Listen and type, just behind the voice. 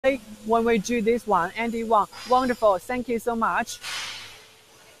when we do this one. Andy Wang, wonderful. Thank you so much.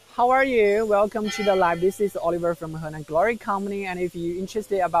 How are you? Welcome to the live. This is Oliver from Henan Glory Company. And if you're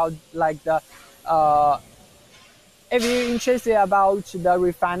interested about the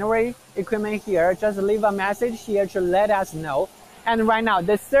refinery equipment here, just leave a message here to let us know. And right now,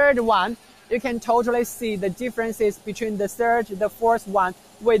 the third one, you can totally see the differences between the third, the fourth one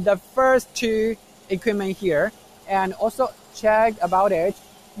with the first two equipment here. And also check about it.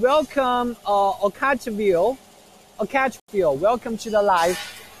 Welcome, Okatville. Welcome to the live.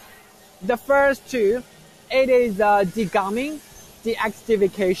 The first two, it is degumming,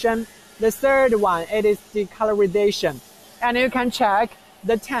 deacidification. The third one, it is decolorization. And you can check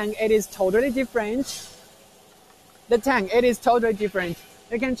the tank, it is totally different. The tank, it is totally different.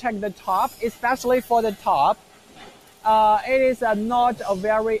 You can check the top, especially for the top. It is not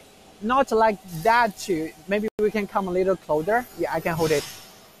like that too. Maybe we can come a little closer. Yeah, I can hold it.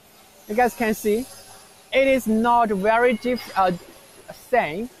 You guys can see, it is not very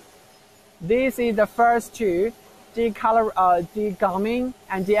same. This is the first two, degumming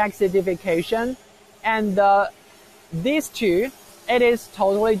and deacidification, and these two, it is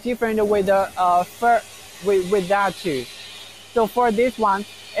totally different with the with that two. So for this one,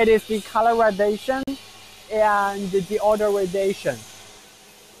 it is decolorization and deodorization.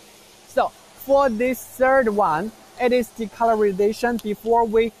 So for this third one, it is decolorization. Before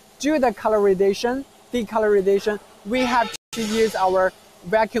we do the decolorization, we have to use our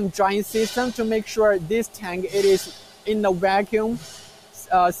vacuum drying system to make sure this tank it is in the vacuum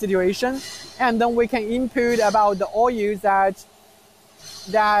situation, and then we can input about the oils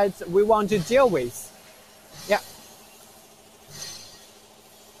that we want to deal with. Yeah.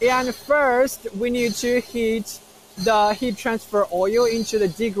 And first we need to heat the heat transfer oil into the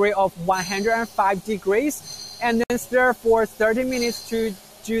degree of 105 degrees, and then stir for 30 minutes to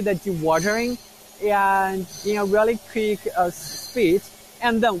do the dewatering and in a really quick speed.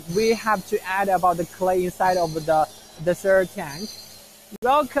 And then we have to add about the clay inside of the third tank.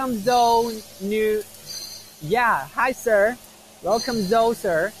 Welcome, Zoe. Yeah, hi, sir. Welcome, Zoe,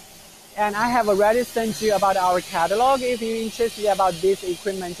 sir. And I have already sent you about our catalog. If you're interested about this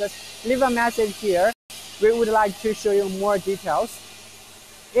equipment, just leave a message here. We would like to show you more details.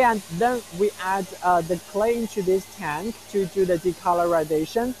 And then we add the clay into this tank to do the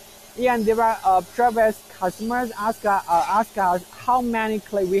decolorization. And there are previous customers ask us how many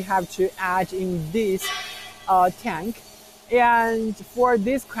clay we have to add in this tank. And for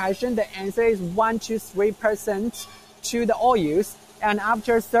this question, the answer is 1 to 3% to the oils. And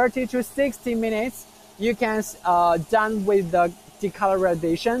after 30 to 60 minutes, you can done with the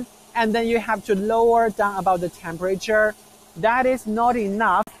decolorization. And then you have to lower down about the temperature. That is not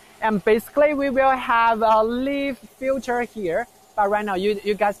enough. And basically, we will have a leaf filter here. But right now,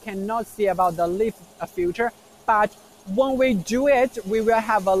 you guys cannot see about the leaf filter. But when we do it, we will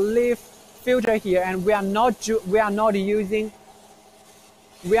have a leaf filter here, and we are not using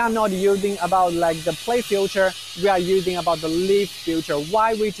about like the plate filter. We are using about the leaf filter.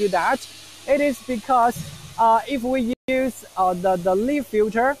 Why we do that? It is because if we use the leaf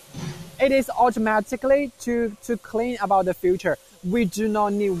filter, it is automatically to clean about the filter. We do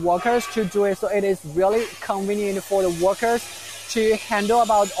not need workers to do it, so it is really convenient for the workers to handle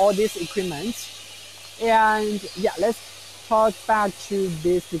about all this equipment. And yeah, let's talk back to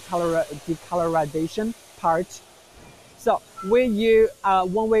this decolorization part. So when we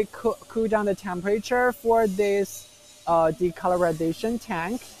cool down the temperature for this decolorization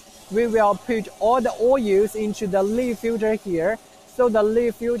tank, we will put all the oils into the leaf filter here, so the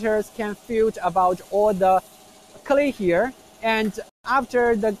leaf filters can filter about all the clay here. And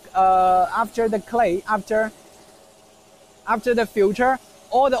after the filter,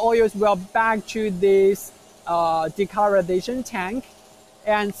 all the oils will back to this decolorization tank,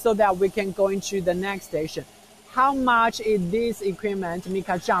 and so that we can go into the next station. How much is this equipment,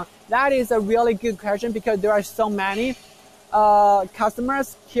 Mika Zhang? That is a really good question, because there are so many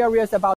customers curious about